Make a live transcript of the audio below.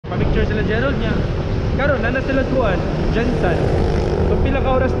Pa-picture sila Gerald niya. Karon na sila kuan, Jensen. So pila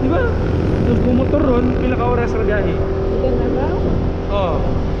ka oras di ba? So bumotor ron, pila ka oras ra gahi. Oh.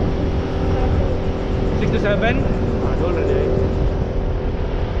 6 to 7? Ah, doon na dahil.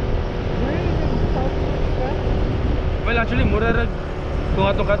 Well, actually, mura rag. Kung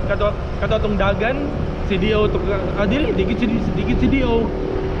atong dagan, CDO to dili, digit CDO.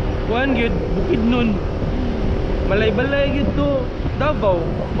 Kuan gid, bukid nun. Balay-balay gid to Davao.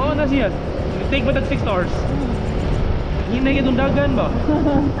 Mao na siya. Take ba tag 6 hours? Hinay gid tong dagan ba?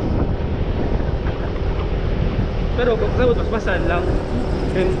 Pero kung sa utos pasan lang.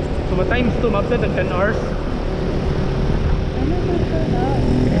 And so times 2 mapsa tag 10 hours.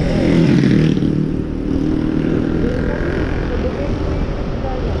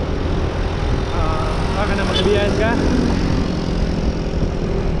 Ka na magabihan ka?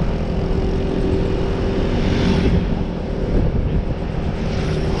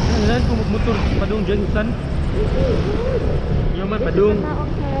 Ano kung magmotor padung Jensen? Yung man padung.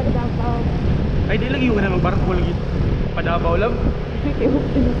 Ay di lagi yung na magbarko lagi. Padabaw lang.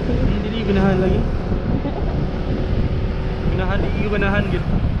 Hindi ganahan lagi. Ganahan gid.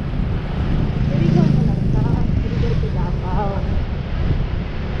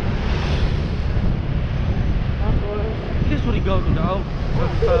 Surigao to daw.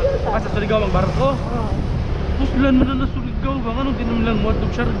 Sa Surigao ang barko. Puslan mo na Surigao bang ano din lang mo at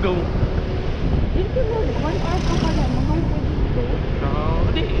Siargao. Dito mo 1 hour pa pala mahal ko dito.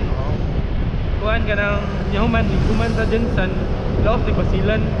 Di. Kuan ka nang human sa Jensen, laos di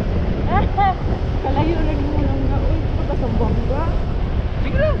Basilan. Kalayo na mo lang na uy, pagkasambang ka.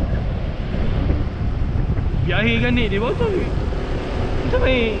 Sige lang. Biyahe gani, di ba? Ito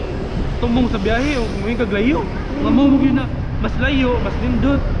may tumbong sa biyahe o may kaglayo. Mamamog yun na, mas layo, mas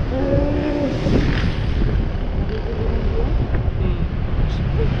lindot.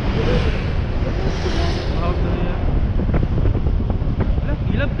 Mahawag na niya.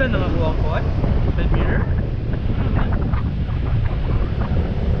 Ilabtan na nga ko ang kuhan. Side mirror.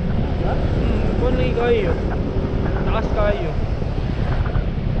 Kuhan lagi kayo. Taas kayo.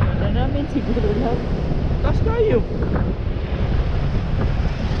 Wala namin siguro lang. Taas kayo.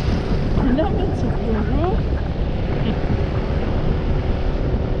 Wala namin siguro.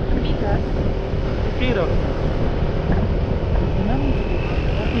 Bigas? Pero Wala namin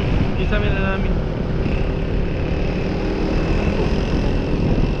siguro. isa na namin.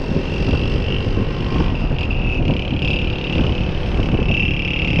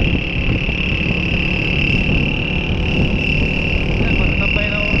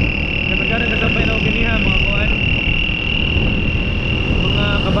 Kasabay na ako biniha mga kuhan. Mga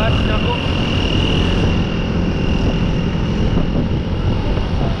kabats na ako.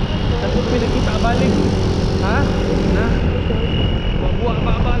 Saan ko pinagkita balik? Ha? Na? Mabuha ka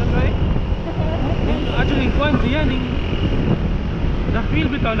ba lang kayo? Actually, kuhan siya na-feel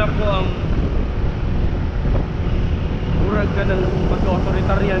bitaw na po ang murag ka ng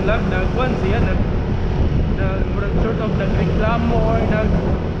pagka-authoritarian lang. Kuhan siya sort of nagreklamo or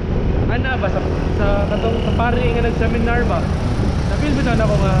ana ba sa katong sa pari nga nag-seminar ba? Na-feel bitaw na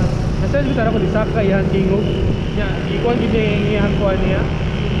ako nga nasa bitaw na ako ni Sakay yan kingog niya, ikuan gid niya ang kuhan niya.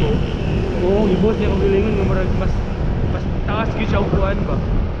 Oo, ibos niya kung gilingon nga murag mas taas gid siya og kuhan ba?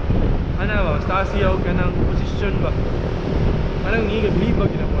 Ana ba, mas taas siya og kanang posisyon ba? Parang ngigag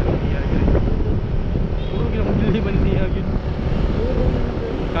libag gid ako niya gid. Puro gid ako diliman niya gid.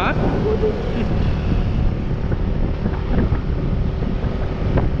 Ha?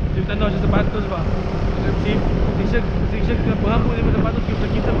 Tanaw siya sapatos ba? Siya pahapon niya sapatos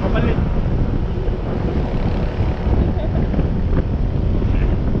kita makapalit.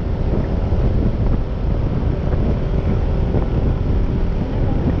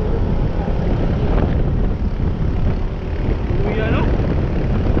 Uy ano?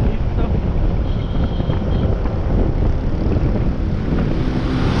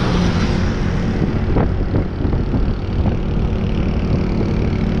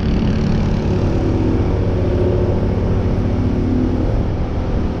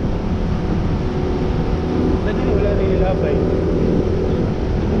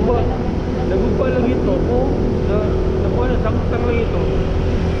 Ito. Nagugpa lang ito nakuha na, saktang lang ito.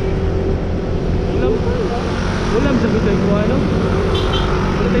 Ulam sa gitay ko ano?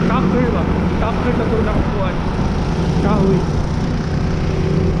 Wala tayo tucker ba? Tucker na ito nakakuhan. Kahoy.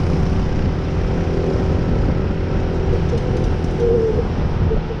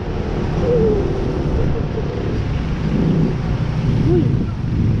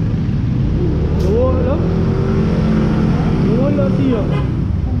 Nawala siya.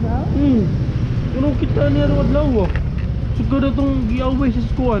 Kung kita niya rin adlaw. Siguro itong giaway sa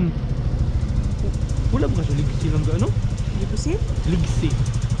kuan. Wala ba kasi ligsi lang ga ano? Dito si? Ligsi.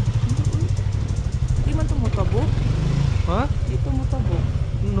 Di man tumutabo. Ha? Di tumutabo.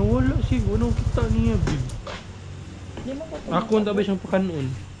 Nawala siya. Anong kita niya, big? Di man tumutabo. Ako ang tabi siyang pakanon.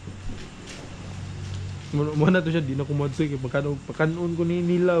 Muna to siya, di na kumadso. Pakanon ko ni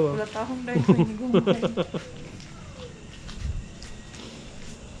nilaw. Wala tahong dahil sa inigumay.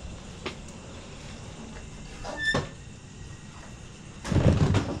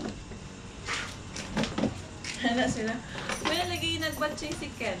 Ano sila? Wala lagi nagbatching si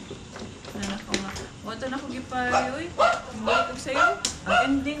Ken. Ano ko nga. Wato na ko gipayo eh. Muli ko sa'yo.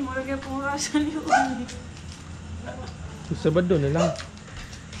 Ang ending, muli kayo pong rasan yun. Sabado na lang.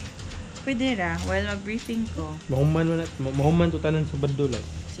 Pwede ra, while mag-briefing ko. Mahuman to tanan sabado lang.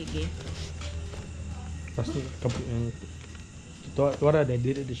 Sige. Tapos tuwara dahil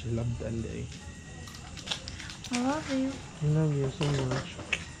dito di siya labdan dahil. I love you. I love you so much.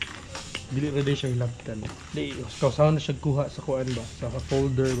 Dili na din siya labdan. Di, kausahan na siya kuha sa kuan ba? Sa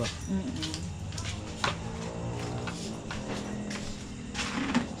folder ba?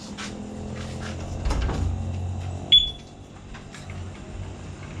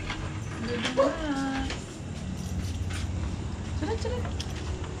 Sulit, sulit.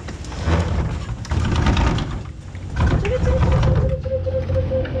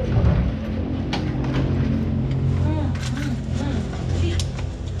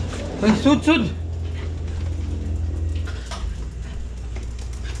 Ay, sud!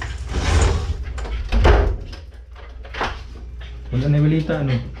 Wala na balita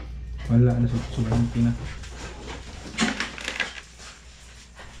ano? Wala na sobrang pina.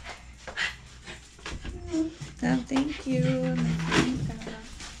 Thank you.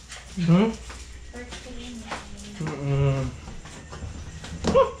 Hmm?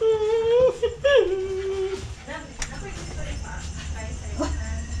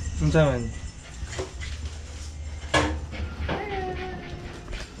 Unsa man?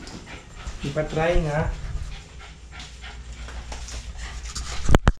 Ipa-try nga.